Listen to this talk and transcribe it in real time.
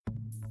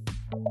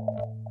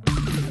Hello,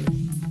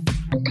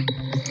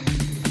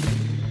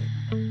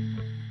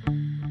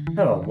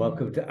 and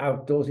welcome to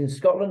Outdoors in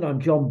Scotland. I'm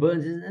John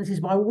Burns, and this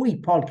is my wee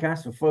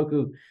podcast for folk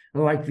who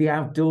like the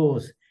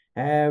outdoors.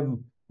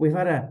 We've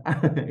had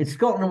in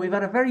Scotland, we've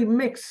had a very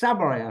mixed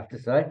summer, I have to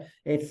say.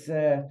 It's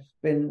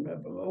been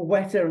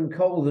wetter and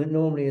colder than it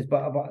normally is,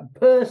 but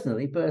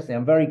personally,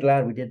 I'm very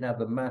glad we didn't have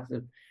the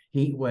massive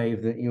heat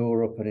wave that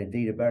Europe and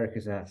indeed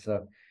America's had.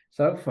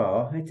 So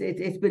far,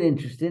 it's been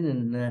interesting,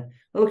 and I'm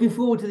looking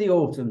forward to the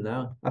autumn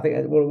now. I think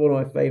it's one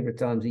of my favourite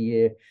times of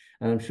year,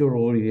 and I'm sure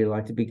all of you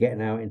like to be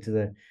getting out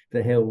into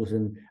the hills,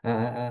 and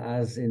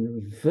as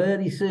in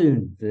fairly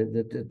soon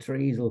the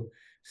trees will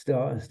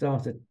start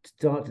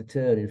to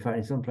turn. In fact,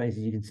 in some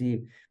places you can see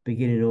it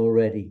beginning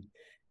already.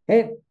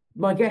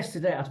 My guest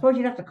today, I suppose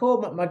you'd have to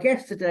call my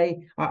guest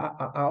today.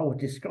 I would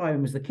describe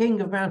him as the king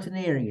of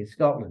mountaineering in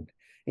Scotland.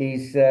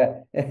 He's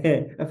a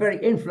very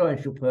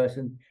influential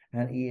person,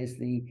 and he is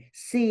the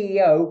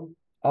CEO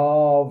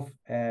of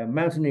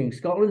Mountaineering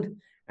Scotland,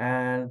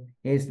 and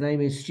his name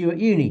is Stuart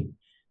Younie.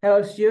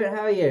 Hello, Stuart.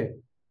 How are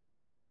you?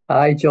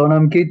 Hi, John.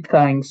 I'm good,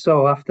 thanks.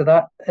 So after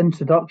that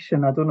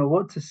introduction, I don't know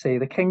what to say.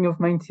 The king of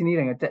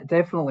mountaineering?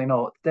 Definitely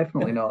not.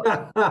 Definitely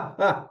not.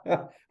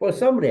 Well,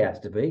 somebody has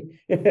to be.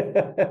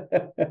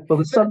 Well,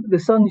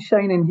 the sun's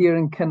shining here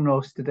in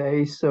Kinross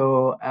today,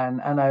 so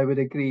and I would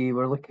agree.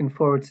 We're looking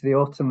forward to the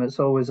autumn. It's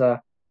always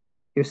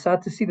you're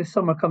sad to see the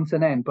summer come to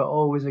an end, but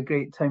always a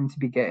great time to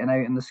be getting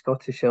out in the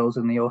Scottish hills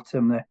in the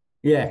autumn. The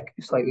Yeah,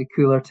 slightly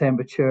cooler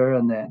temperature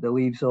and the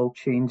leaves all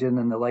changing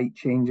and the light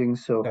changing.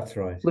 So that's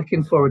right. looking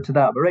That's right. forward to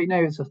that. But right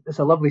now it's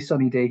a lovely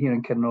sunny day here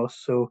in Kinross.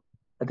 So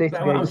a day to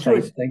But be I'm sure outside,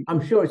 it's I think.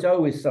 I'm sure it's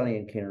always sunny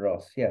in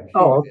Kinross. Yeah, I'm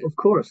sure Oh, it of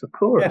course, of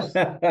course. is.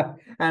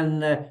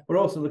 And we're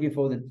also looking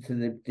forward to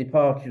the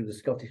departure of the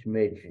Scottish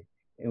Midge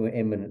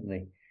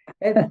imminently.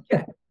 Yeah,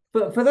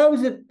 but for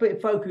those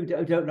folk who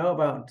don't know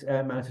about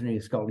mountaineering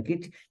in Scotland,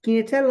 can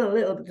you tell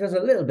us a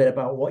little bit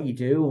about what you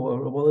do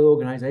or what the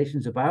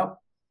organisation's about?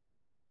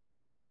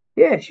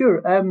 Yeah,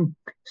 sure.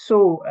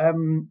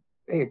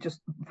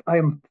 Just I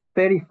am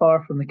very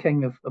far from the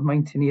king of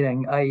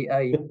mountaineering.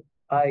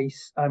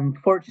 I'm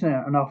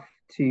fortunate enough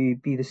to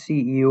be the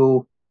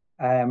CEO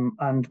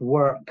and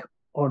work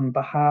on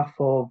behalf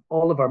of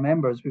all of our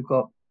members. We've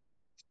got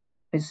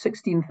It's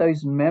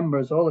 16,000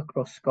 members all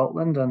across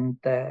Scotland and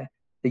the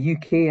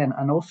UK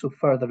and also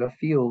further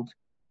afield.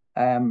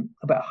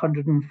 About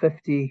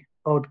 150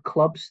 odd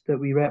clubs that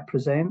we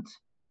represent.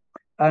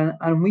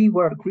 And we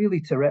work really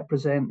to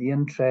represent the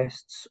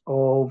interests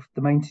of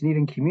the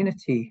mountaineering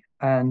community.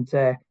 And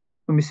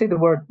when we say the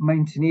word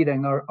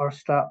mountaineering, our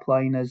strap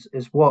line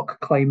is walk,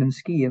 climb, and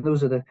ski. And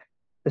those are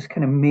this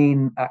kind of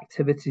main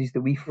activities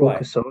that we Right.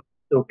 focus on.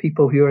 So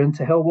people who are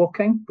into hill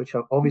walking, which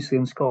are obviously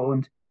in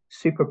Scotland,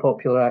 super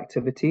popular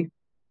activity.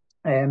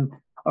 Um,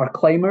 our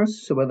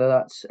climbers, so whether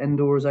that's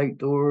indoors,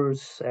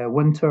 outdoors,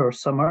 winter or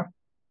summer,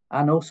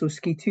 and also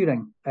ski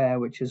touring,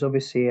 which is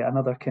obviously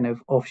another kind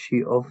of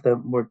offshoot of the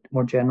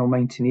more general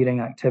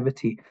mountaineering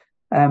activity.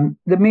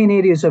 The main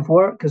areas of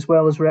work, as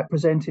well as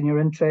representing your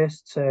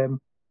interests,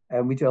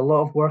 we do a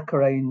lot of work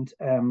around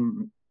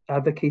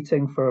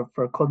advocating for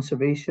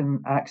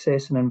conservation,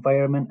 access, and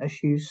environment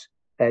issues.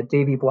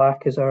 Davy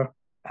Black is our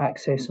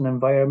access and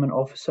environment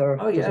officer.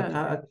 Oh Does a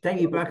yeah,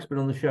 Davey Black's been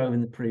on the show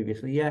in the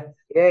previously. Yeah.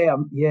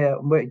 yeah,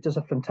 well, it does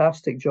a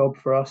fantastic job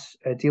for us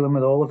dealing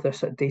with all of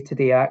this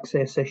day-to-day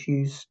access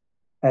issues.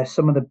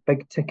 Some of the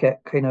big ticket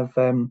kind of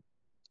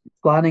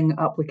planning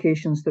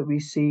applications that we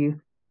see,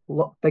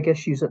 big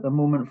issues at the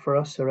moment for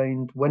us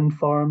around wind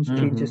farms,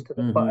 changes to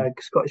the Hmm.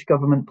 Scottish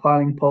Government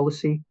planning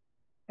policy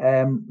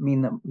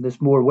mean that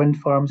there's more wind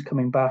farms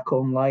coming back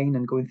online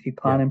and going through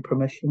Yeah. planning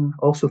permission.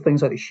 Also,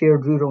 things like the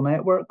shared rural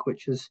network,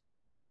 which is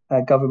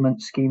a government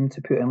scheme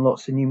to put in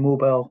lots of new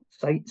mobile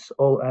sites,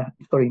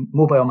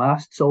 mobile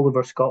masts all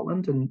over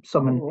Scotland and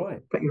some All in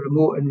right. pretty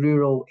remote and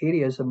rural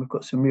areas, and we've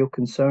got some real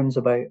concerns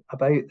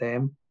about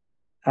them.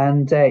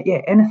 And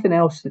yeah, anything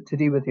else to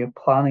do with your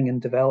planning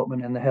and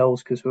development in the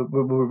hills, because we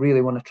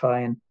really want to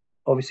try and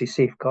obviously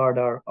safeguard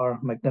our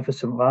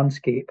magnificent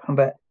landscape.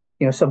 But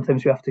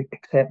sometimes we have to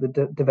accept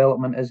that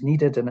development is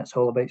needed, and it's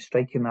all about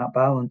striking that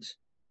balance.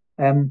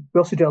 We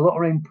also do a lot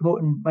around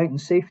promoting mountain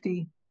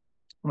safety,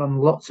 run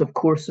lots of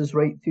courses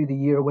right through the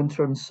year,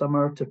 winter and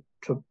summer, to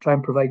try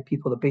and provide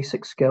people the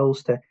basic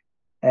skills to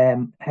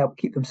help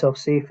keep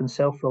themselves safe and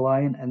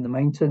self-reliant in the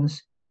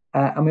mountains.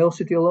 And we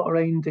also do a lot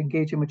around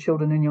engaging with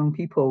children and young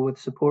people with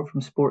support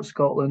from Sport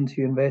Scotland,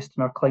 who invest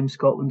in our Climb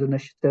Scotland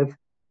initiative.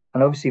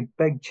 And obviously, a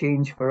big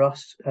change for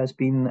us has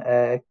been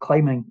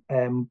climbing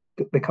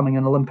becoming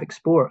an Olympic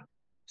sport.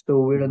 So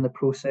we're in the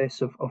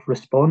process of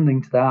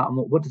responding to that. And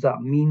what does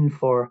that mean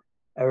for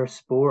our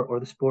sport or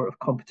the sport of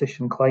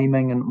competition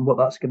climbing and what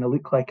that's going to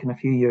look like in a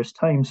few years'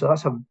 time? So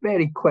that's a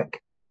very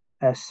quick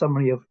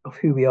summary of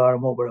who we are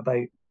and what we're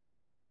about.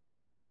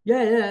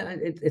 Yeah,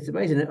 it's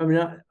amazing. I mean,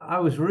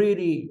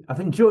 I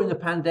think during the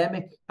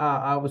pandemic,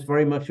 I was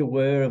very much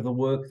aware of the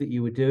work that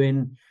you were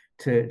doing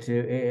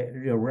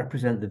to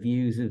represent the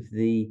views of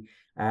the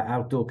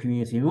outdoor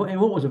community in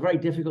what was a very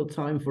difficult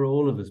time for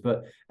all of us.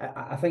 But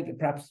I think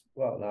perhaps,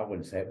 well, I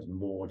wouldn't say it was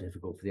more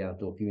difficult for the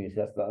outdoor community.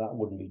 That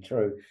wouldn't be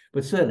true.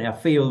 But certainly, I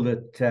feel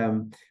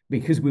that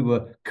because we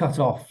were cut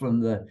off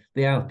from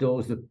the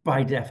outdoors, that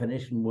by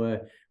definition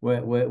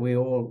we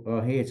all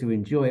are here to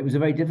enjoy. It was a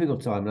very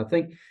difficult time, and I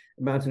think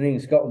Mountaineering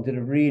Scotland did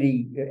a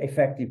really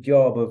effective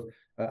job of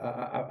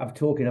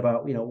talking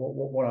about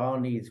what our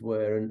needs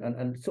were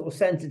and sort of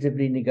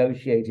sensitively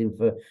negotiating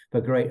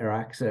for greater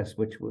access,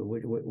 which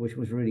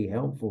was really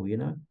helpful.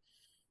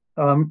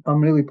 I'm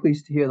really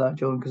pleased to hear that,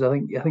 John, because I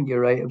think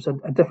you're right. It was a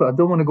different. I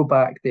don't want to go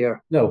back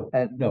there. No,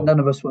 None no,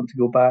 of us want to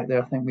go back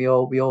there. I think we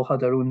all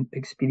had our own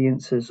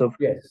experiences of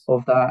yes,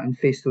 that and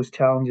faced those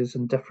challenges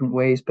in different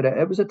ways. But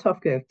it was a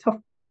tough game, tough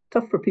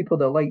for people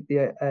that like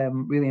the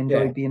really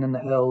enjoy yeah, being in the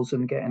hills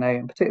and getting out,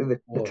 and particularly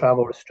the was,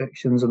 travel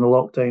restrictions and the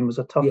lockdown was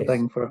a tough yes,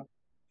 thing for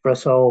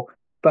us all.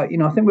 But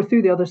I think we're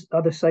through the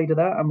other side of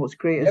that, and what's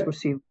great is we're yep.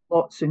 seeing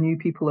lots of new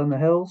people in the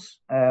hills.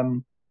 I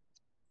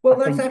Well,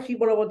 that's think, actually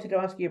what I wanted to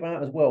ask you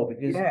about as well,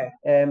 because yeah,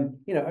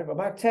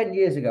 about 10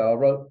 years ago, I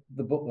wrote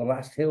the book The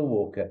Last Hill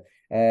Walker.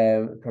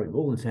 Probably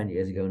more than 10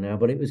 years ago now,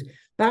 but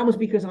that was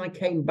because I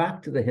came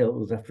back to the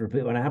hills after a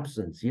bit of an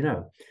absence.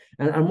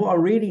 And what I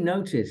really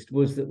noticed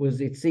was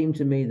it seemed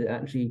to me that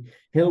actually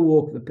hill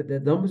walk the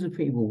numbers of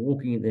people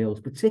walking in the hills,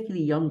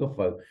 particularly younger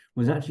folk,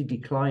 was actually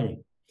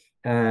declining.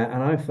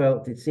 And I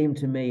felt it seemed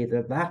to me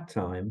at that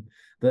time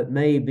that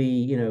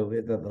maybe,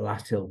 the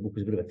Last Hill Book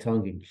was a bit of a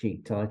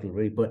tongue-in-cheek title,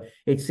 really, but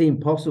it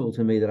seemed possible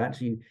to me that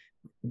actually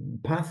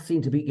paths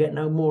seem to be getting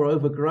no more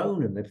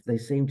overgrown, and they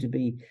seem to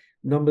be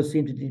numbers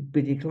seem to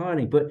be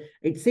declining. But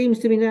it seems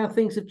to me now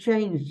things have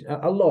changed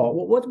a lot.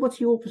 What's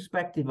your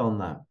perspective on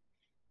that?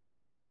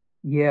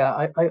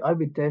 yeah, I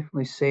would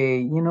definitely say,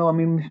 I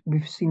mean,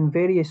 we've seen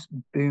various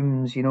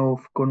booms,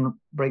 going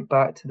right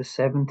back to the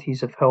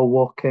 70s of hill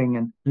walking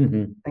and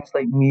Hmm. things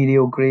like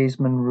Muriel Gray's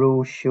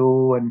Monroe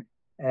Show and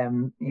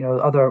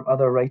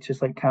other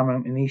writers like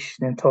Cameron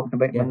Manish, talking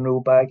about Yeah,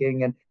 Monroe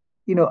bagging. And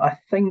I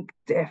think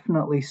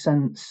definitely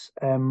since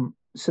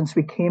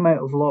we came out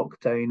of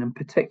lockdown, and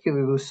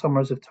particularly those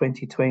summers of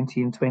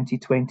 2020 and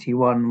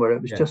 2021, where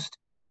it was yeah. just,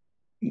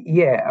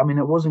 yeah, I mean,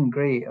 it wasn't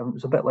great. It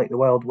was a bit like the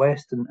Wild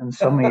West in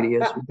some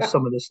areas with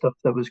some of the stuff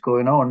that was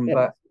going on. Yes,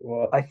 But it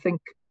was. I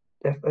think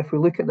if we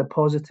look at the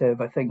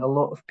positive, I think a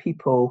lot of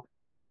people,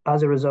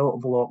 as a result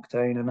of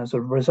lockdown and as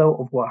a result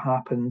of what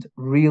happened,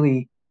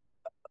 really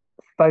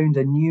found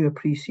a new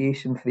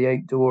appreciation for the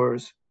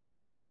outdoors,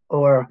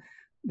 or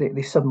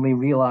they suddenly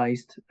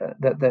realized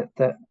that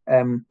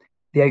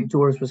the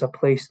outdoors was a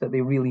place that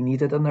they really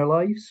needed in their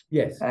lives.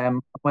 Yes.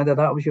 Whether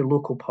that was your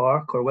local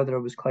park or whether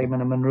it was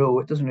climbing a Monroe,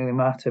 it doesn't really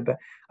matter. But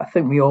I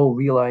think we all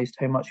realized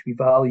how much we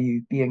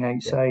value being Yeah.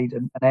 outside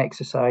and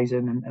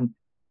exercising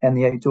and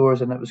the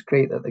outdoors. And it was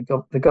great that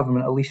the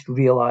government at least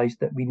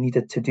realized that we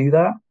needed to do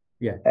that.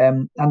 Yeah.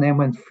 And then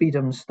when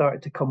freedoms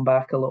started to come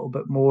back a little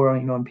bit more,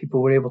 and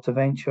people were able to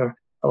venture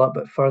a little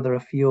bit further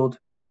afield,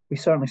 we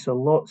certainly saw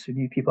lots of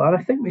new people. And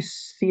I think we're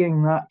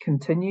seeing that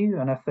continue.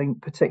 And I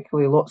think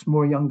particularly lots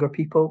more younger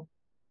people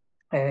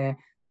uh,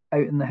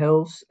 out in the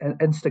hills. And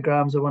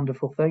Instagram's a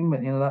wonderful thing,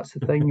 but that's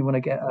the thing. You want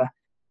to get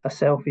a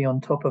selfie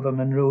on top of a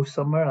Monroe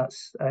somewhere.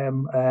 That's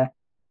a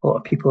lot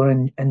of people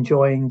are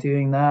enjoying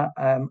doing that.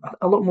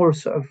 A lot more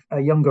sort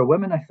of younger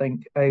women, I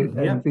think, out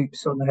in Yeah.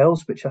 groups on the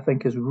hills, which I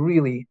think is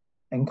really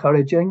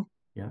encouraging.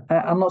 Yeah.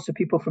 And lots of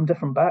people from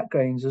different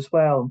backgrounds as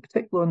well, and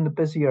particularly on the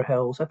busier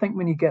hills. I think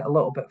when you get a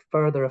little bit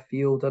further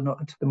afield and not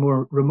into the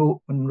more remote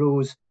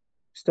Monroes,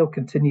 still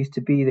continues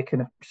to be the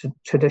kind of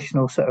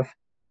traditional sort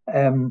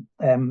of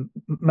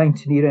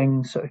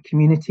mountaineering sort of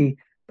community.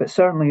 But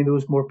certainly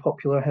those more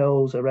popular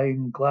hills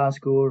around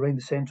Glasgow, around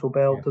the Central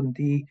Yeah. Belt,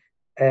 Dundee,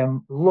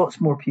 lots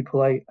more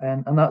people out,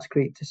 and that's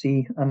great to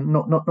see. And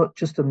not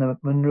just in the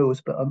Monroes,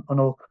 but on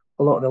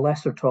a lot of the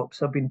lesser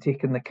tops. I've been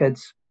taking the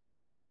kids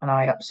and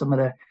I up some of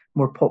the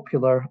more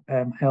popular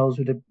hills.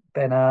 We did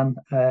Ben Ann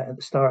at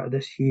the start of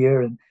this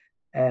year,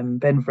 and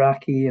Ben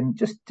Vraki, and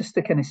just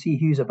to kind of see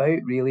who's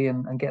about really,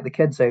 and get the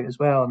kids out as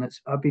well. And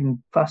I've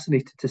been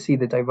fascinated to see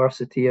the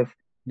diversity of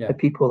the Yeah.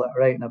 people that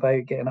are out and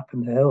about getting up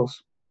in the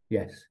hills.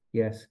 Yes,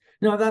 yes.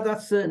 No,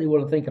 that's certainly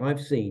what I think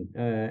I've seen.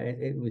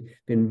 It's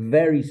been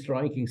very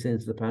striking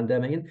since the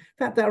pandemic, and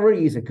that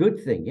really is a good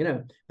thing.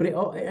 But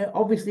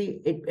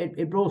obviously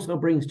it also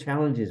brings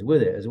challenges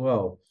with it as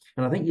well.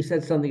 And I think you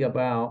said something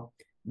about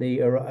the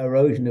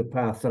erosion of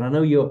paths, and I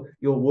know you're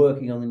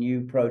working on the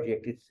new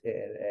project.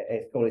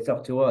 It's called It's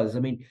Up to Us. I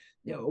mean,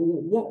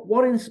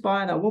 what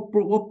inspired that? What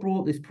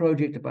brought this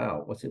project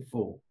about? What's it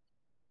for?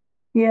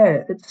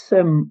 Yeah, it's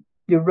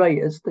you're right.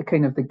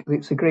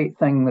 It's a great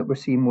thing that we're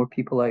seeing more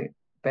people out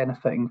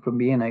benefiting from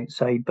being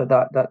outside, but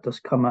that does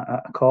come at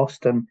a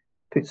cost and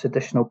puts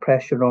additional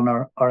pressure on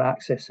our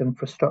access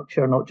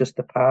infrastructure, not just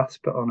the paths,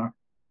 but on our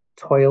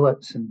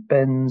toilets and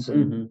bins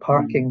and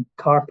parking,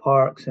 car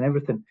parks and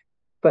everything.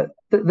 But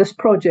this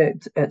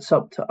project, It's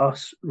Up to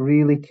Us,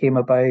 really came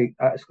about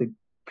actually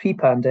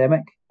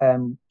pre-pandemic.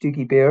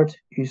 Doogie Baird,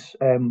 who's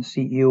the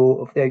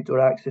CEO of the Outdoor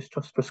Access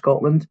Trust for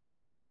Scotland,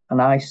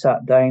 and I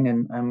sat down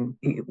and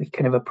he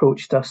kind of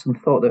approached us and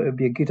thought that it would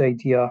be a good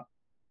idea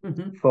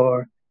Hmm.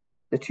 for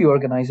the two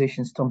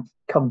organisations to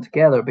come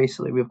together.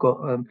 Basically, we've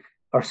got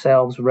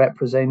ourselves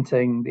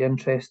representing the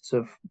interests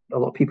of a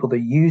lot of people that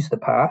use the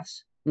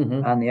paths,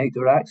 Hmm. and the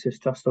Outdoor Access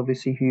Trust,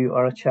 obviously, who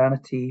are a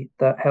charity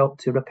that help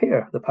to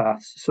repair the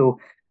paths. So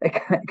it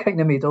kind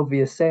of made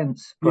obvious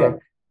sense Yeah. for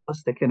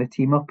us to kind of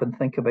team up and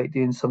think about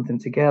doing something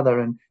together.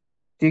 And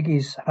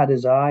Doogie's had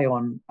his eye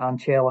on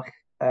Anchella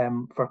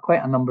for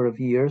quite a number of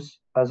years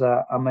as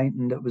a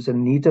mountain that was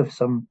in need of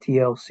some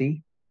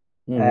TLC,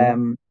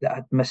 Hmm. that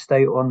had missed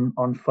out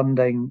on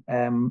funding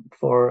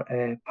for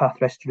path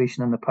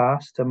restoration in the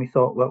past. And we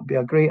thought, well, it would be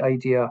a great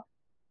idea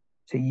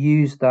to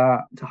use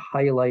that to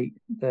highlight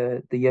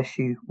the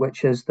issue,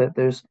 which is that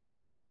there's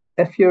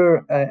if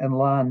you're in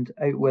land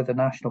out with a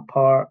national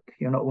park,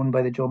 you're not owned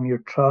by the John Muir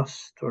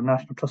Trust or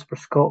National Trust for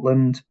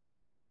Scotland,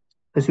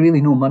 there's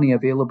really no money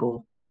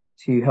available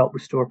to help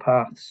restore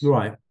paths.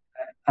 Right.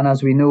 And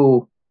as we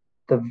know,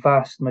 the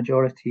vast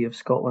majority of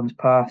Scotland's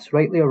paths,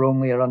 rightly or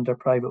wrongly, are under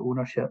private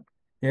ownership,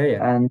 Yeah.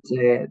 Yeah. and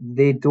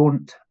they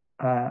don't.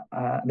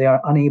 They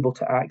are unable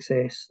to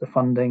access the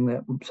funding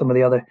that some of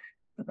the other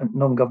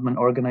non-government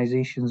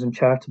organisations and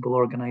charitable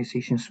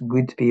organisations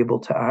would be able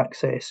to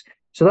access.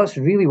 So that's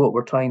really what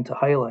we're trying to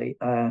highlight.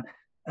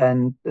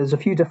 And there's a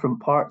few different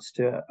parts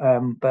to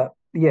it, but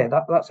yeah,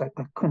 that's a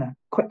kind of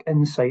quick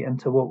insight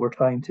into what we're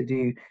trying to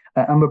do.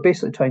 And we're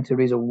basically trying to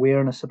raise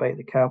awareness about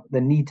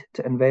the need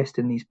to invest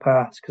in these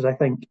paths, because I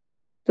think it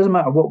doesn't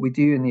matter what we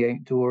do in the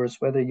outdoors,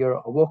 whether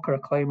you're a walker, a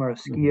climber, a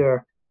Hmm.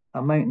 skier,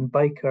 a mountain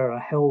biker, a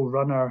hill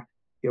runner,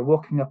 you're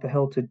walking up a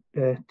hill to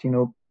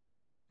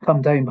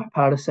come down by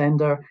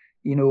parascender.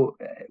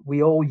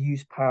 We all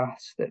use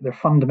paths that they're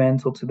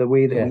fundamental to the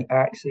way that Yeah. we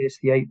access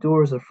the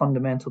outdoors. They're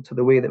fundamental to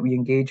the way that we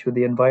engage with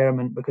the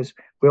environment, because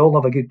we all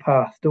love a good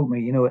path, don't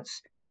we?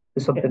 There's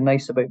Yeah. something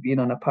nice about being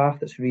on a path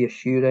that's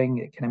reassuring.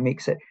 It kind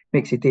of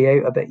makes your day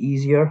out a bit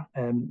easier.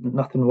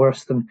 Nothing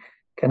worse than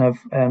kind of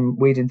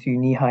wading through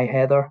knee-high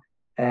heather.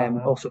 Uh-huh.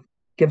 Also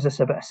gives us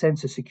a bit of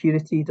sense of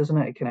security, doesn't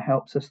it? It kind of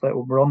helps us that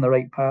we're on the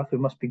right path. We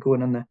must be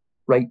going in the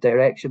right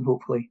direction.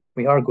 Hopefully,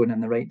 we are going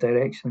in the right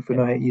direction if we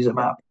Yeah. know how to use a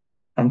map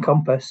and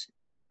compass.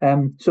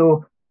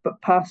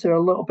 But paths are a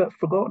little bit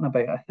forgotten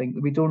about. I think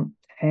we don't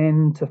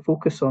tend to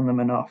focus on them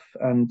enough,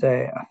 and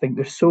I think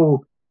they're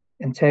so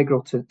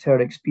integral to our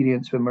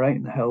experience when we're out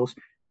in the hills.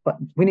 But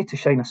we need to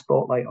shine a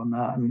spotlight on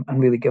that and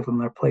really give them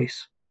their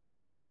place.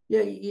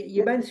 Yeah,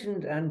 you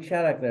mentioned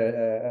Anchalik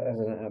there as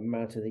a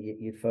matter that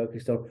you'd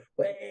focused on.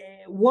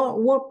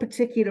 What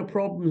particular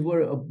problems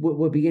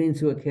were beginning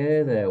to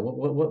occur there?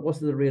 What's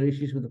the real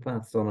issues with the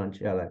paths on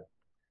Anchalik?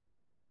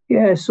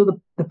 Yeah, so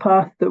the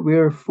path that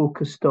we're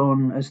focused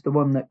on is the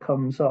one that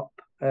comes up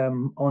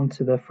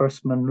onto the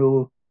First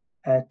Monroe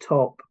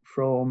top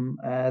from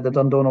the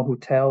Dundonald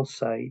Hotel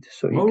side.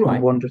 So you All can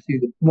right. wander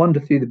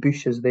through the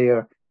bushes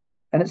there,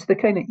 and it's the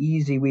kind of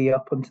easy way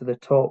up onto the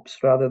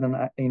tops rather than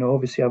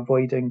obviously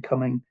avoiding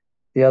coming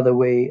the other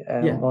way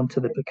Yeah. onto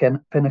the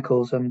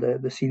pinnacles and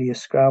the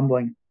serious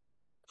scrambling.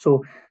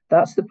 So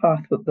that's the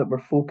path that we're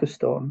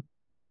focused on.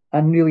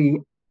 And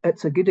really,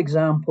 it's a good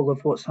example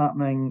of what's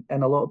happening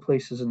in a lot of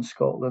places in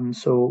Scotland.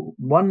 So,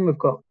 one, we've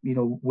got,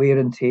 wear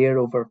and tear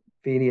over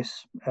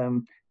various,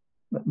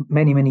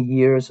 many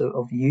years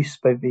of use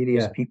by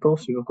various Yeah. people.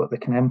 So, we've got the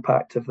kind of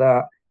impact of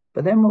that.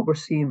 But then what we're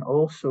seeing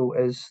also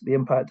is the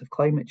impact of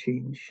climate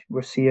change.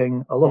 We're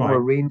seeing a lot more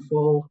Right.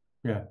 rainfall,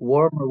 Yeah.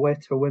 warmer,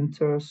 wetter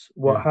winters.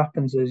 What Yeah.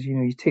 happens is,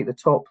 you take the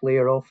top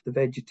layer off the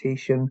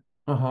vegetation,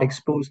 Uh-huh.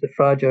 expose the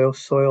fragile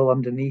soil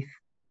underneath.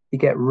 You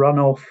get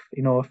runoff,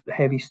 of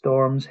heavy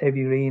storms,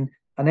 heavy rain,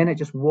 and then it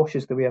just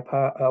washes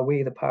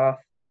away the path.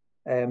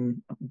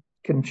 Um,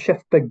 can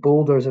shift big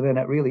boulders, and then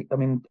it really, I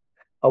mean,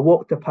 I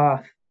walked the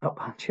path up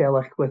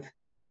Shellich with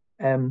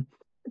um,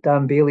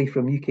 Dan Bailey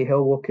from UK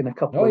Hill Walking a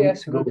couple Oh of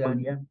weeks yes, I ago, know Dan.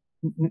 and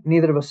Yeah.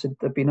 neither of us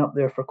had been up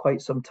there for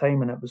quite some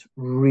time, and it was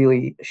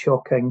really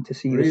shocking to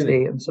see the Really?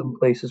 state in some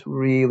places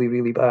really,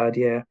 really bad.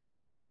 Yeah. Oh, I've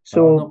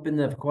So not been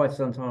there for quite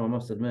some time, I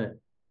must admit.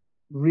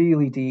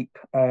 really deep.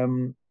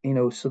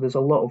 So there's a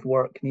lot of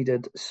work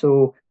needed.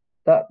 So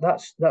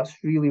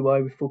that's really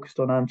why we focused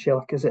on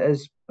Anchella, because it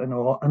is, an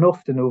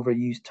often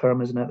overused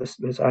term, isn't it?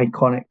 It's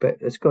iconic, but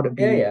it's got to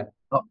Yeah, be yeah,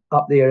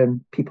 up there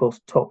in people's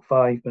top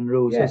five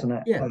Monroes, yeah, isn't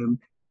it? yeah.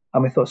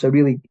 And we thought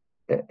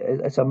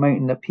it's a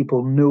mountain that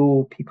people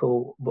know,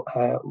 people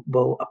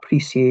will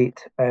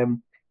appreciate,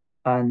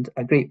 and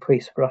a great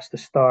place for us to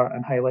start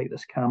and highlight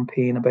this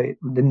campaign about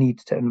the need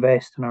to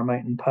invest in our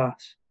mountain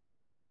paths.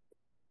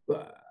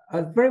 But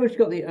I've very much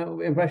got the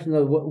impression,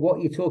 though, what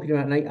you're talking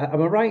about. Now,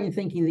 am I right in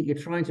thinking that you're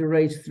trying to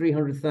raise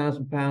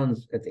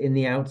 £300,000 in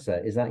the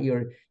outset? Is that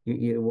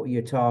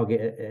your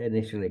target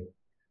initially?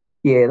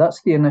 Yeah,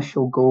 that's the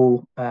initial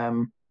goal.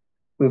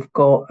 We've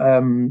got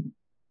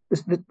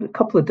there's a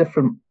couple of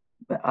different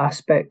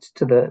aspects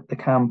to the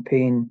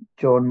campaign,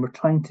 John. We're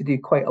trying to do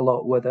quite a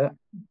lot with it.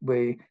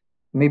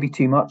 maybe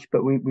too much,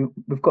 but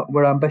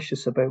we're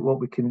ambitious about what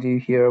we can do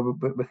here. We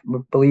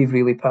believe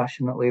really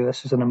passionately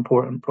this is an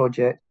important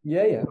project,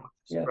 Yeah, yeah, not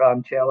just yeah. for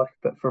Anchelic,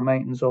 but for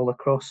mountains all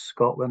across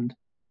Scotland.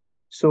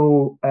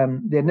 So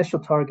the initial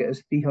target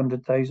is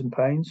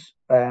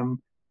 £300,000.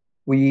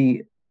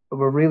 We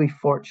were really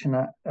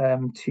fortunate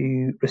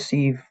to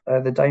receive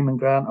the Diamond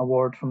Grant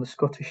Award from the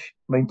Scottish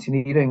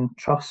Mountaineering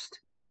Trust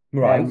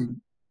Right, um,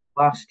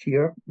 last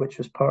year, which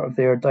was part of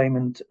their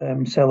Diamond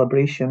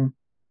celebration.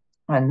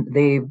 And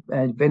they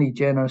very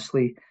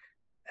generously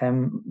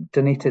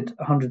donated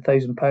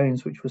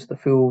 £100,000, which was the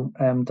full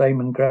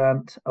Diamond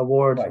Grant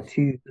Award right.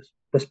 to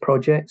this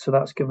project. So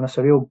that's given us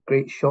a real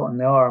great shot in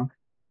the arm.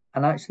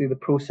 And actually, the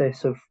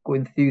process of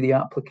going through the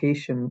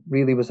application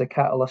really was a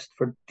catalyst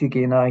for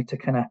Dougie and I to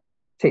kind of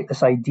take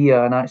this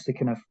idea and actually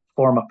kind of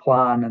form a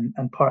plan.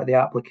 And part of the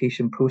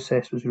application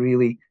process was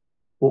really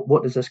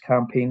what is this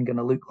campaign going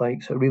to look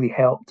like? So it really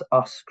helped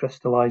us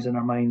crystallize in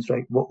our minds,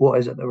 right? What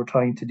is it that we're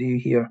trying to do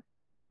here?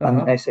 And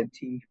Uh-huh.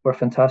 SMT were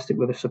fantastic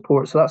with their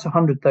support. So that's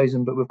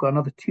 100,000, but we've got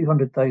another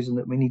 200,000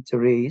 that we need to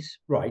raise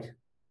Right.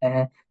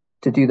 uh,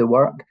 to do the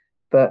work.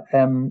 But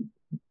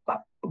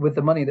with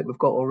the money that we've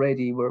got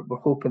already, we're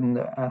hoping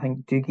that I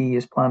think Doogie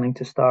is planning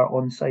to start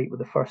on site with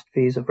the first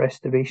phase of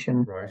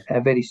restoration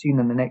Right. very soon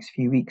in the next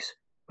few weeks,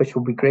 which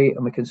will be great,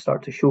 and we can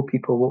start to show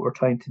people what we're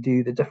trying to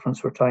do, the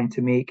difference we're trying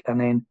to make, and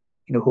then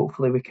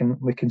hopefully we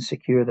can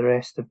secure the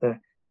rest of the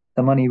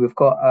money we've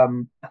got.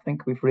 I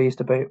think we've raised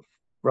about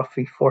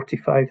roughly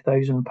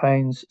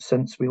 £45,000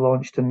 since we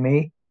launched in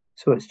May,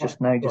 so it's Right.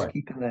 just now just Right.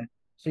 keeping the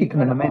So you're keeping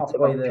the kind of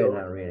momentum halfway up, there George.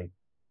 now, really.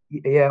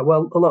 Yeah,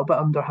 well, a little bit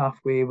under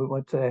halfway.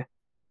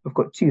 We've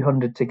got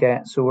 200 to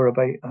get, so we're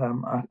about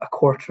a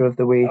quarter of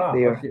the way Ah, I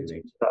there. see what you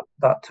mean.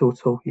 That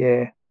total,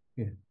 yeah.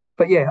 Yeah.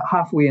 But yeah,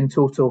 halfway in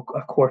total,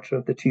 a quarter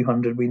of the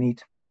 200 we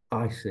need.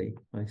 I see.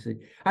 I see.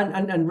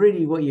 And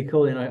really, what you're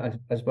calling, I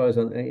suppose,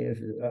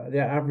 the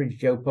average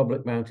Joe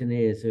public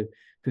mountaineers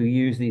who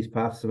use these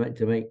paths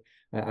to make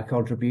a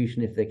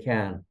contribution if they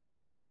can.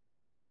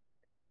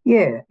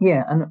 Yeah,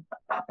 yeah, and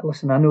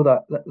listen, I know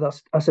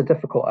that's a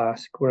difficult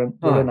ask. We're in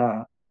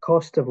Hi. a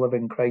cost of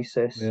living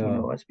crisis.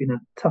 Yeah. It's been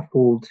a tough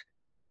old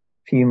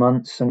few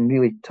months and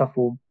really tough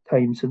old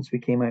time since we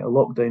came out of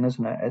lockdown,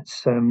 isn't it?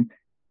 It's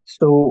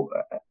so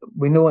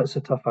we know it's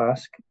a tough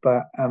ask,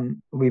 but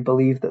we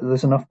believe that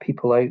there's enough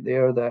people out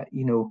there that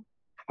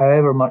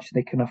however much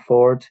they can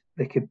afford,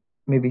 they could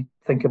maybe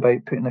think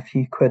about putting a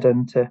few quid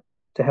in to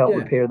help Yeah.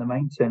 repair the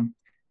mountain.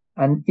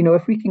 And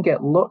if we can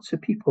get lots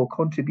of people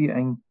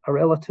contributing a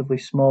relatively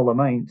small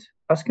amount,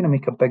 that's going to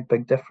make a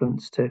big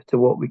difference to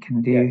what we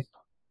can do.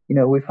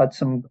 Yes. We've had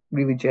some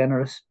really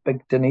generous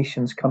big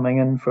donations coming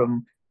in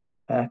from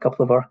a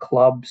couple of our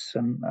clubs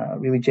and a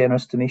really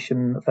generous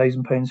donation,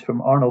 £1,000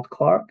 from Arnold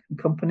Clark and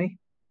Company.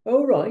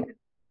 All right.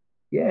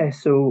 Yeah,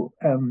 so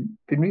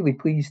been really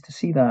pleased to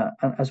see that,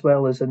 and as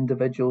well as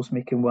individuals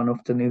making one-off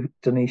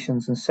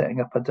donations and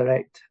setting up a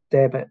direct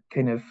debit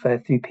kind of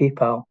through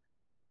PayPal.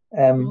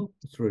 Um, Oh,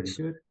 that's really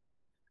good.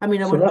 I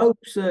mean, I so would that's hope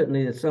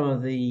certainly that some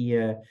of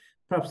the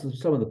perhaps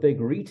some of the big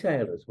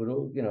retailers would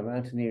all,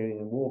 mountaineering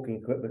and walking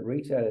equipment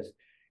retailers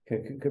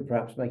could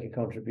perhaps make a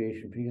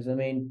contribution because I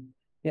mean,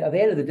 yeah, at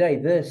the end of the day,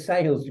 their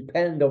sales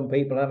depend on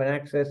people having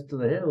access to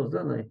the hills,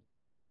 don't they?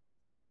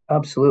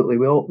 absolutely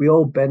we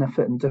all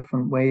benefit in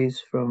different ways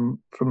from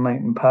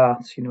mountain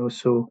paths.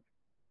 So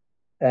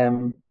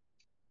um,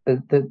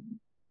 the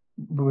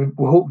we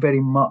hope very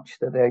much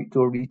that the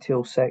outdoor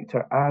retail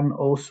sector and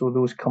also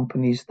those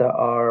companies that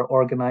are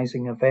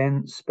organizing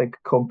events, big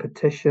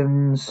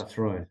competitions, That's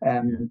right.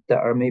 Yeah, that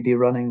are maybe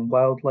running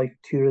wildlife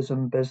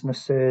tourism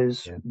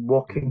businesses, yeah, yeah,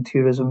 walking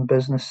tourism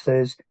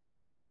businesses,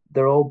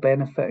 they're all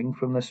benefiting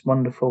from this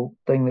wonderful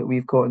thing that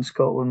we've got in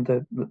Scotland,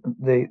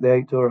 the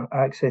outdoor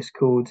access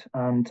code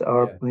and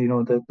our,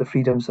 yeah, the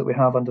freedoms that we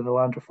have under the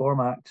Land Reform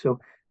Act. So,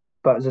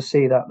 but as I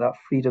say, that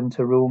freedom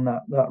to roam,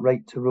 that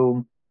right to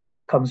roam,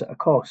 comes at a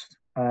cost.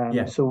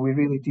 yeah. So we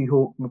really do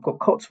hope we've got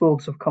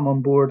Cotswolds have come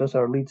on board as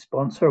our lead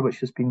sponsor,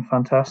 which has been Oh,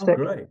 fantastic.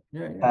 great.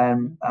 Yeah, yeah, yeah,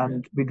 yeah,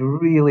 And we'd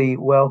really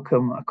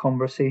welcome a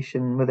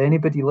conversation with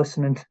anybody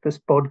listening to this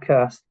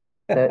podcast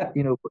that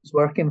was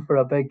working for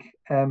a big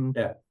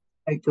yeah,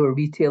 outdoor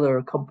retailer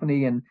or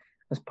company, and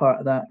as part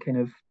of that kind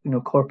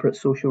of corporate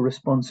social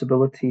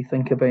responsibility,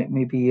 think about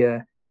maybe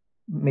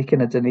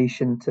making a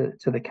donation to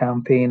the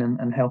campaign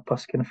and help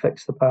us kind of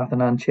fix the path in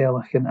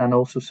Anchelic and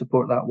also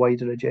support that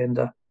wider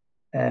agenda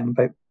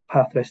about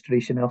path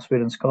restoration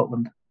elsewhere in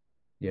Scotland.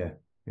 yeah,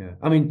 yeah.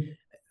 I mean,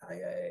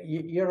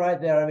 you're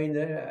right there. I mean,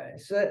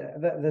 so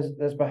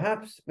there's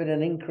perhaps been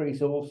an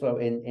increase also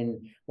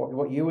in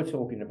what you were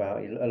talking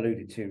about, you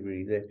alluded to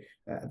really.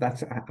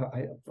 That's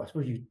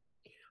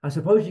I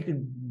suppose you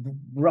could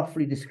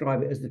roughly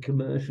describe it as the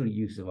commercial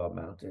use of our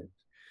mountains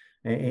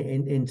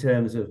in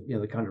terms of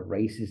the kind of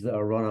races that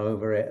are run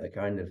over it, the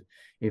kind of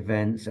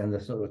events and the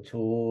sort of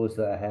tours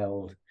that are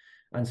held.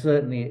 and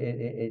certainly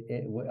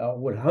I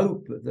would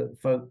hope that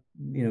folk,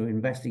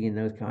 investing in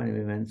those kind of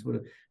events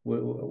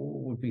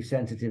would be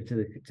sensitive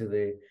to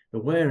the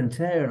wear and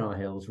tear in our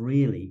hills,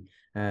 really,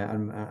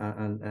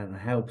 and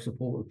help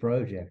support the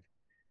project.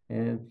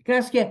 Can I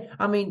ask you?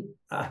 I mean,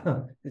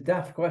 the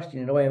daft question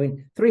in a way. I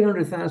mean,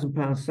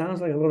 £300,000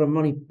 sounds like a lot of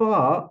money,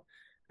 but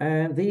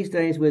these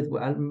days,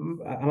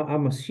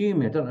 I'm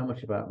assuming I don't know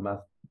much about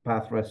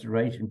path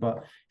restoration, but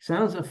it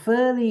sounds a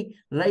fairly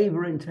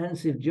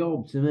labor-intensive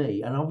job to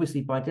me. And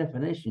obviously, by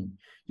definition,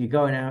 you're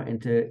going out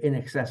into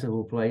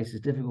inaccessible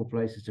places, difficult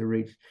places to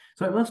reach.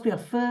 So it must be a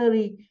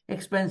fairly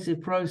expensive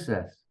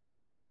process.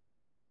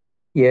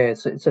 Yeah,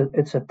 it's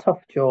a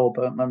tough job.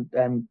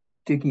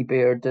 Doogie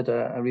Bear did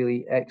a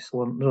really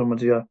excellent. I don't want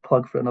to do a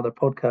plug for another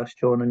podcast,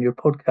 John, on your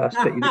podcast,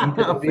 but he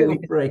did a Feel really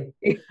free.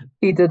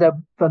 he did a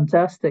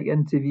fantastic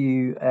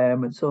interview.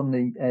 It's on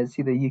the it's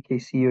either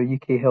UKC or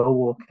UK Hill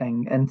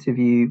Walking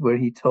interview where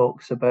he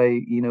talks about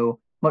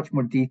much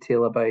more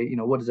detail about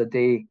what does a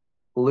day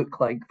look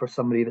like for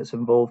somebody that's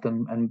involved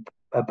in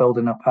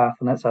building a path,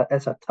 and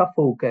it's a tough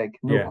old gig,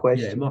 no Yeah, yeah, it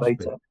question must about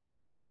be. it.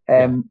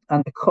 Yeah,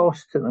 And the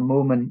cost at the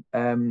moment,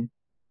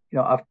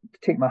 I've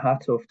take my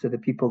hat off to the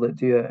people that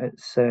do it.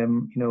 It's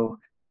and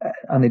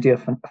they do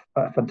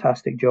a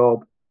fantastic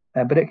job.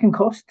 But it can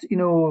cost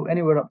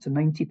anywhere up to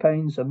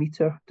 £90 a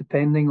meter,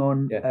 depending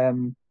on yeah,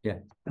 yeah,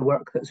 the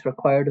work that's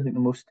required. I think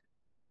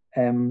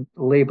the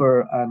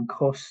labour and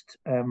cost,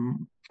 the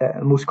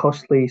most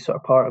costly sort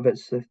of part of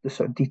it's the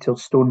sort of detailed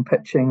stone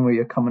pitching, where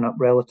you're coming up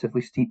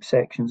relatively steep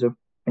sections of,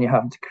 and you're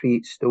having to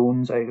create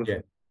stones out of.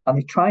 yeah, And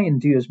they try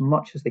and do as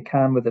much as they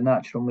can with the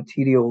natural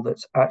material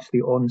that's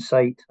actually on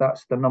site.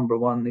 That's the number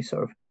one. yeah,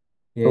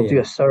 They'll do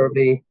yeah, a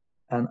survey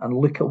and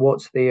look at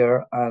what's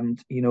there,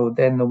 and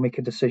then they'll make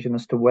a decision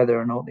as to whether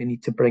or not they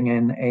need to bring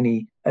in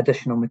any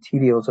additional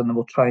materials, and they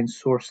will try and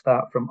source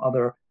that from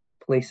other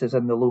places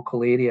in the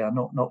local area,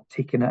 not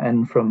taking it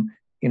in from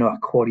a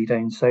quarry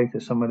down south or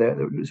somewhere there.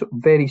 It's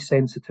very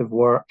sensitive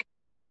work.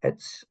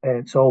 It's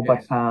all by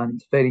yes.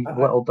 hand, very I,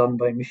 little done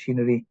by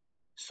machinery.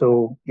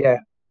 So yeah,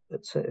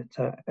 it's a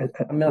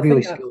I mean, I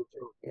really think that's skilled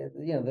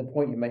job. the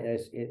point you make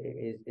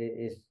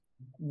is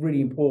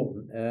really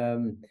important,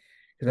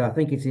 because I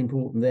think it's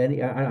important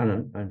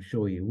that I'm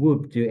sure you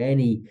would do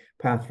any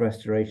path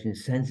restoration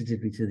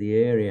sensitively to the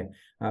area,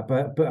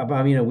 but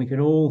I mean, we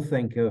can all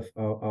think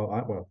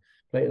well,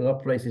 a lot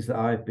of places that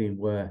I've been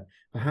where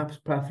perhaps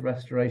path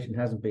restoration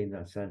hasn't been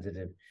that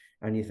sensitive.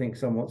 And you think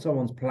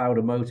someone's ploughed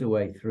a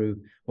motorway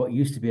through what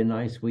used to be a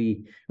nice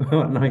wee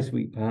nice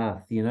wee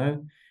path,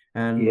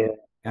 and Yeah.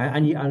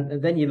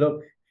 and then you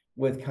look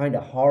with kind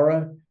of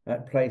horror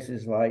at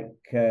places like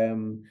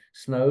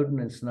Snowdon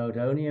and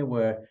Snowdonia,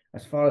 where,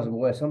 as far as I'm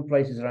aware, some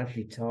places are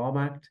actually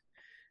tarmacked.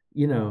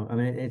 I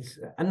mean, it's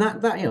and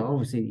that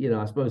obviously,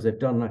 I suppose they've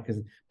done that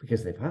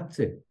because they've had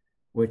to,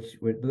 which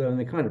with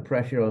the kind of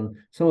pressure on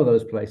some of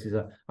those places,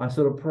 I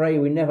sort of pray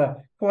we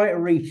never quite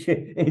reach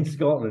it in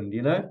Scotland.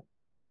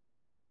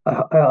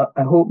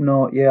 I hope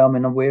not. Yeah,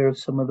 I'm aware of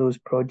some of those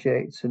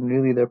projects, and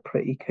really they're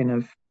pretty kind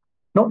of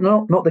not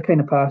the kind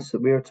of paths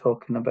that we're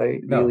talking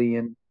about, No, really.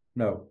 And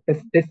no,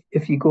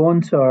 if you go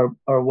onto our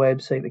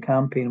website, the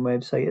campaign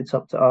website, it's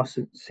up to us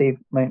at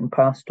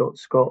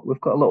savemountainpaths.scot.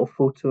 We've got a little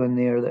photo in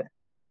there that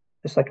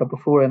it's like a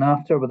before and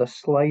after with a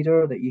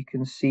slider that you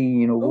can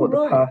see, oh what the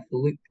right, path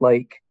looked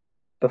like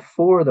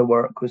before the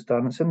work was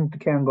done. It's in the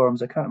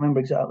Cairngorms. I can't remember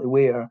exactly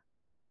where,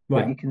 but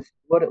right, you can see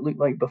what it looked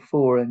like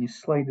before, and you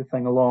slide the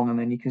thing along, and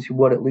then you can see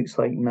what it looks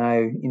like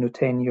now,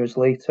 10 years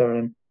later.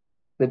 And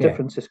the yeah,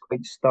 difference is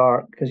quite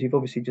stark because you've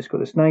obviously just got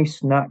this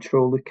nice,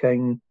 natural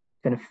looking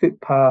kind of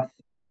footpath,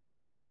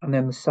 and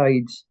then the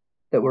sides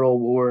that were all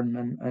worn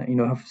and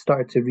have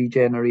started to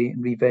regenerate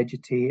and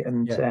revegetate,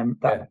 and yeah,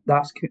 yeah.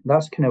 that's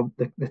kind of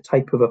the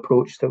type of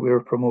approach that we're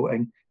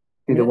promoting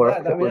I through the mean,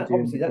 work that we're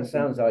doing obviously with that DB.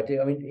 sounds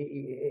ideal. I mean,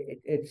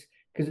 it's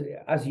because,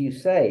 as you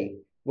say,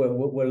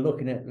 we're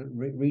looking at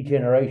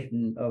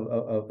regeneration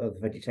of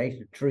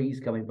vegetation, trees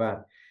coming back.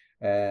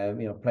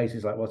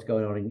 Places like what's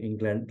going on in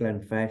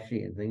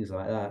Glenfeshie and things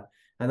like that.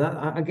 And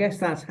I guess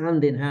that's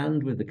hand in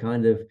hand with the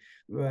kind of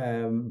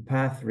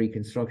path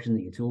reconstruction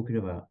that you're talking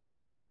about.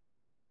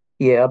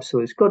 Yeah,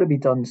 absolutely. It's got to be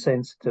done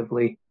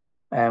sensitively.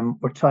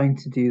 We're trying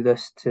to do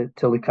this to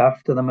look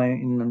after the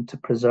mountain and to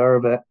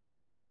preserve it,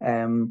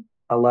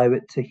 allow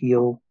it to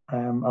heal,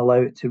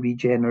 allow it to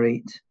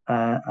regenerate,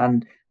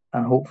 and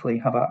hopefully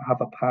have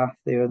a path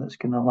there that's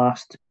going to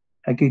last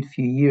a good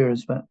few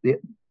years. But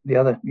the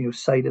other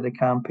side of the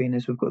campaign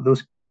is we've got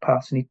those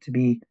paths need to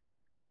be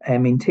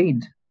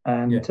maintained,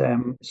 Yeah,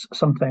 and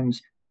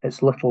sometimes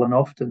it's little and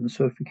often.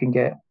 So if we can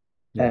get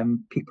yeah,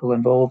 people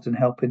involved in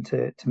helping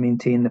to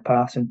maintain the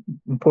paths, and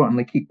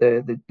importantly keep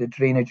the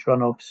drainage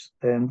runoffs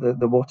and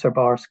the water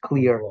bars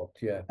clear, unblocked.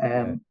 Yeah,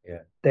 yeah, um,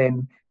 yeah,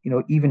 then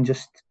even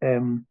just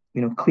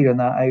clearing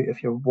that out.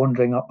 If you're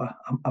wandering up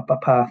a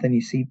path and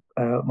you see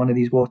one of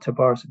these water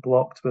bars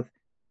blocked with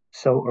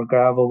silt or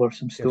gravel or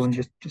some stone,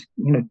 just just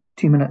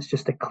 2 minutes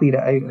just to clear it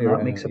out, and clear that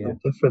it makes out. a Yeah.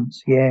 big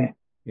difference. Yeah,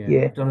 Yeah,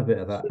 yeah. I've done a bit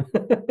of So,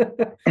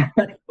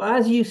 that. But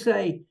as you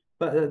say,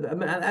 But I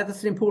mean,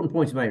 that's an important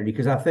point to make, really,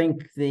 because I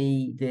think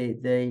the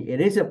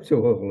it is up to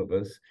all of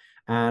us,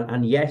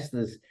 and yes,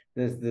 there's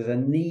a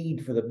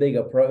need for the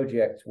bigger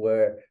projects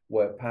where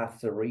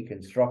paths are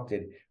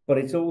reconstructed, but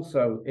it's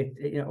also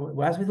you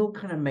know, as with all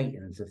kind of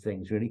maintenance of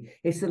things, really,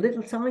 it's the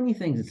little tiny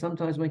things that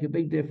sometimes make a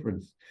big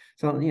difference.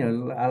 So, you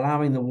know,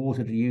 allowing the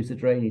water to use the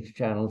drainage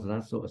channels and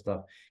that sort of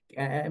stuff,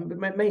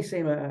 may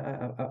seem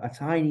a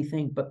tiny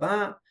thing, but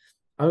that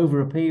over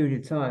a period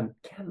of time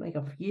can make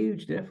a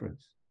huge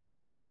difference.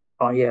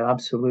 Oh yeah,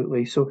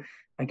 absolutely. So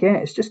again,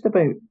 it's just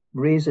about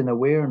raising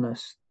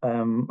awareness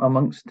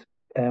amongst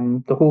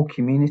the whole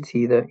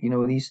community that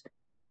these,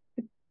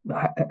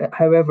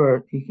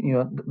 however,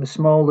 the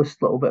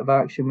smallest little bit of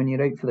action when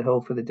you're out for the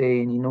hill for the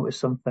day and you notice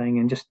something,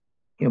 and just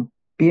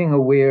being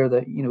aware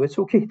that it's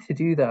okay to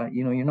do that.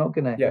 You're not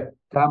going to Yeah,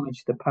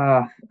 damage the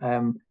path.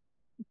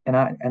 In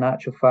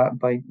actual fact,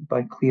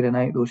 by clearing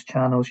out those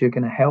channels, you're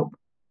going to help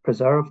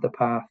preserve the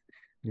path,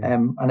 yeah.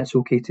 and it's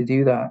okay to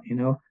do that.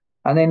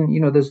 And then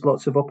there's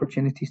lots of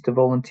opportunities to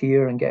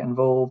volunteer and get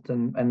involved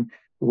and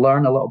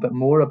learn a little bit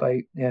more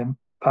about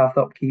path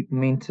upkeep,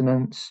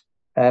 maintenance,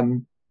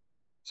 some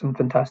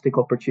fantastic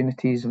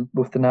opportunities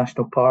with the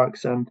national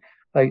parks and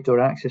Outdoor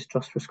Access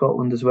Trust for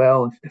Scotland as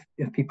well.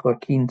 If people are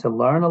keen to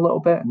learn a little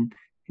bit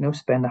and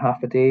spend a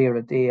half a day or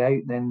a day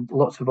out, then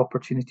lots of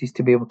opportunities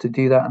to be able to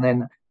do that. And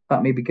then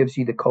that maybe gives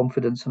you the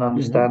confidence and Hmm.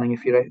 understanding.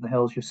 If you're out in the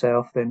hills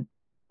yourself, then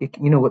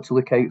you know what to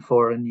look out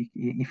for, and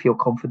you feel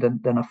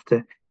confident enough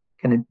to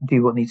kind of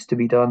do what needs to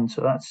be done.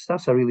 So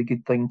that's a really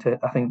good thing to,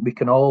 I think, we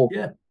can all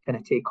Yeah. kind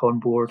of take on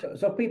board.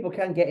 So people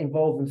can get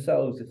involved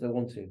themselves if they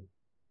want to.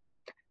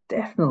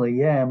 Definitely,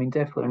 yeah. I mean,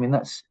 definitely. I mean,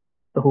 that's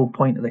the whole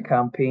point of the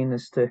campaign,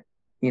 is to,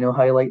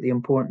 highlight the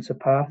importance of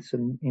paths,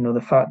 and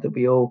the fact that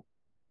we all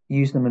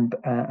use them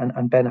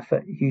and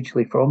benefit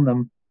hugely from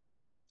them.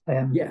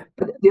 Yeah.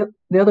 But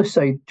the other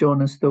side,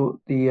 John, is though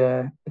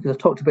because I've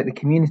talked about the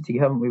community,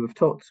 haven't we? We've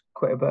talked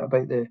quite a bit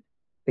about the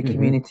Hmm.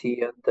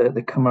 community and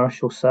the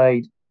commercial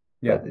side,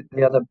 but Yeah.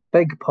 the other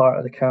big part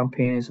of the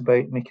campaign is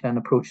about making an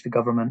approach to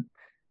government.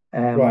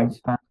 Right.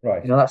 And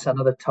Right. that's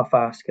another tough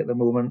ask at the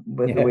moment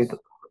with the way Yes. that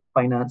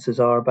finances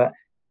are. But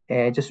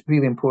just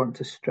really important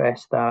to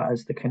stress that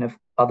as the kind of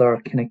other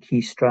kind of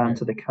key strand Yeah.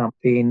 to the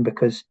campaign,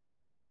 because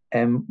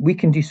we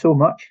can do so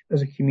much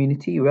as a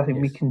community. I think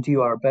we Yes. can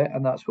do our bit,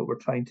 and that's what we're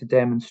trying to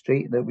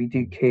demonstrate, that we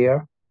do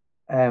care.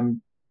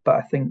 Um, but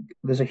I think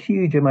there's a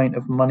huge amount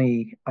of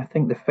money. I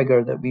think the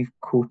figure that we've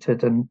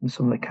quoted in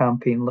some of the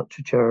campaign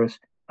literature is,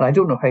 and I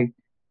don't know how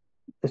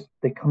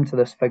they come to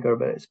this figure,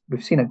 but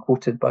we've seen it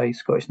quoted by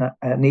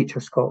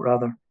Nature Scot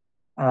rather,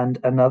 and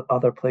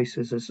other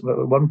places, is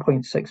about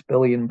 1.6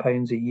 billion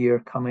pounds a year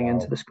coming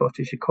into Wow. the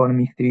Scottish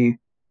economy through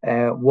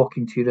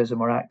walking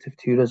tourism or active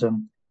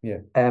tourism.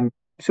 Yeah. Um,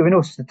 so we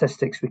know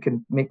statistics, we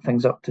can make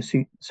things up to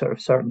suit sort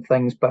of certain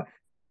things, but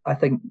I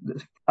think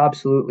it's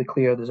absolutely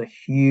clear there's a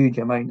huge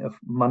amount of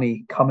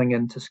money coming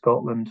into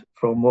Scotland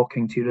from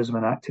walking tourism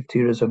and active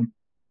tourism.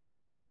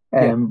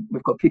 Yeah.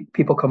 We've got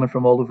people coming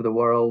from all over the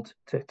world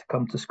to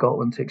come to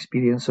Scotland to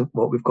experience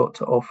what we've got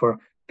to offer,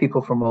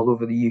 people from all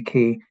over the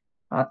UK,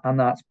 and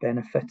that's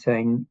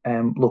benefiting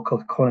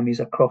local economies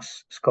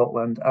across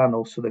Scotland and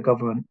also the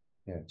government.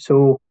 Yeah.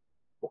 So,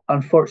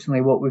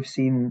 unfortunately, what we've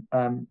seen,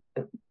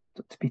 to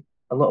be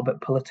a little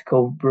bit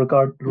political,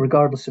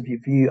 regardless of your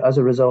view, as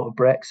a result of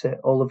Brexit,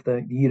 all of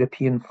the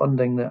European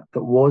funding that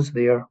was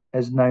there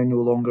is now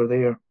no longer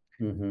there.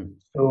 Hmm.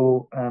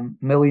 So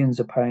millions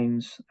of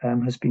pounds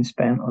has been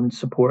spent on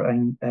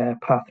supporting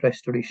path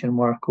restoration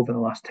work over the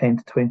last 10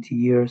 to 20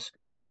 years.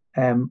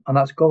 And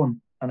that's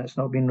gone, and it's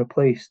not been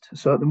replaced.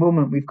 So at the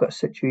moment, we've got a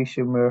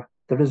situation where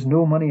there is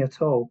no money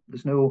at all.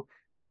 There's no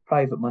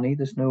private money,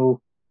 there's no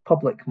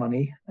public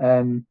money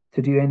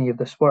to do any of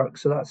this work.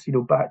 So that's,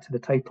 back to the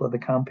title of the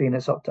campaign.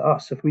 It's up to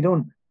us. If we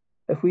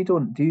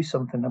don't do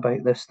something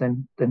about this,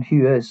 then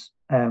who is?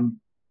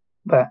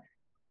 But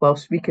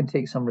whilst we can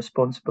take some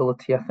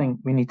responsibility, I think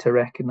we need to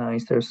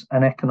recognise there's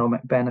an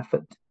economic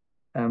benefit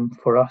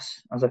for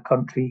us as a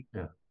country,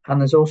 Yeah.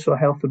 and there's also a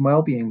health and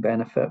well-being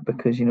benefit,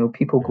 because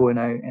people Yeah. going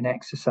out and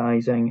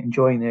exercising,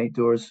 enjoying the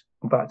outdoors.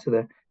 Go back to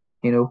the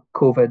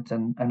COVID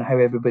and how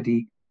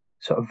everybody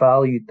sort of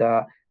valued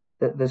that.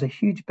 That there's a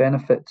huge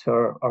benefit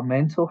to our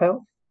mental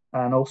health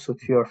and also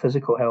to our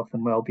physical health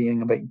and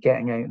well-being about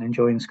getting out and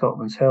enjoying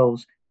Scotland's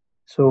hills. Yeah.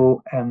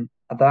 So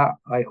that,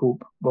 I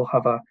hope, will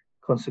have a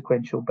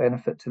consequential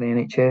benefit to the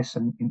NHS,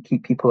 and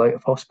keep people out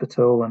of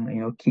hospital,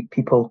 and keep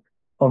people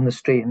on the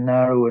straight and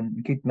narrow,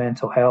 and good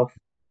mental health,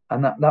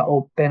 and that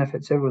all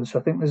benefits everyone. So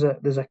I think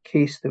there's a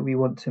case that we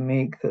want to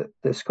make, that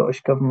the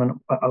Scottish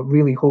government, I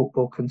really hope,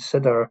 will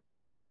consider.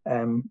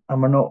 And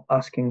we're not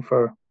asking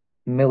for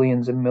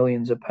millions and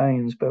millions of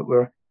pounds, but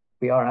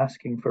we are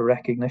asking for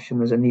recognition.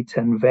 There's a need to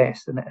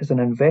invest, and it is an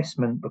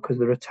investment because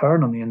the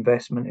return on the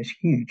investment is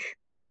huge,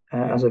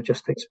 Yeah. as I've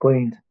just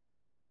explained.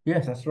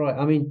 Yes, that's right.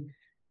 I mean,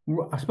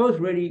 I suppose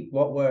really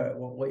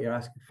what you're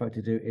asking folk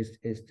to do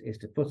is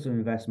to put some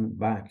investment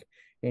back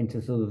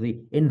into sort of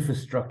the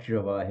infrastructure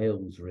of our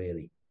hills,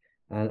 really.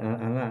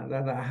 and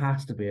that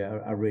has to be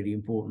a really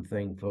important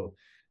thing for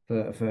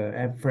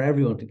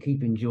everyone to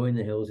keep enjoying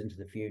the hills into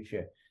the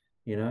future,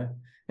 you know.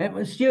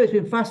 Stuart, it's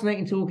been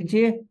fascinating talking to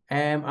you.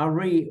 I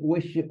really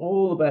wish you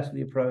all the best with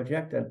your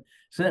project, and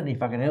certainly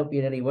if I can help you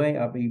in any way,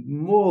 I'll be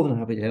more than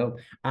happy to help.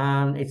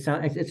 And it's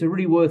a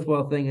really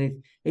worthwhile thing,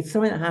 and it's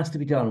something that has to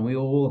be done. We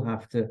all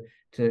have to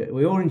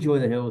we all enjoy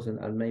the hills,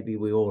 and maybe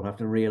we all have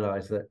to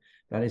realize that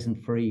that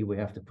isn't free. We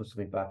have to put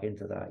something back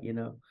into that, you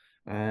know.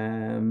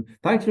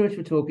 Thanks very much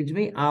for talking to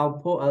me. I'll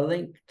put a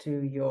link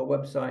to your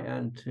website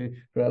and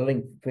for a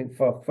link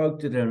for folk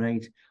to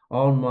donate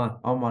on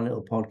my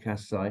little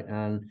podcast site.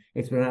 And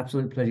it's been an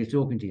absolute pleasure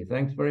talking to you.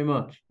 Thanks very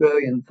much.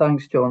 Brilliant.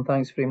 Thanks, John.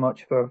 Thanks very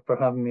much for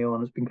having me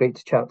on. It's been great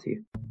to chat to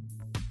you.